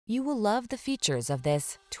You will love the features of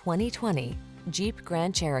this 2020 Jeep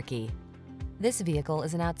Grand Cherokee. This vehicle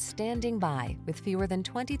is an outstanding buy with fewer than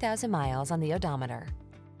 20,000 miles on the odometer.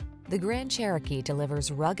 The Grand Cherokee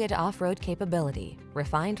delivers rugged off-road capability,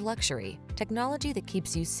 refined luxury, technology that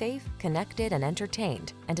keeps you safe, connected, and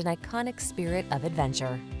entertained, and an iconic spirit of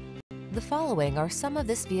adventure. The following are some of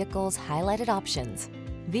this vehicle's highlighted options: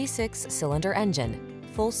 V6 cylinder engine,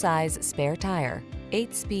 full-size spare tire,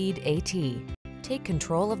 8-speed AT. Take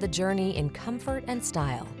control of the journey in comfort and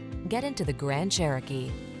style. Get into the Grand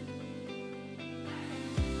Cherokee.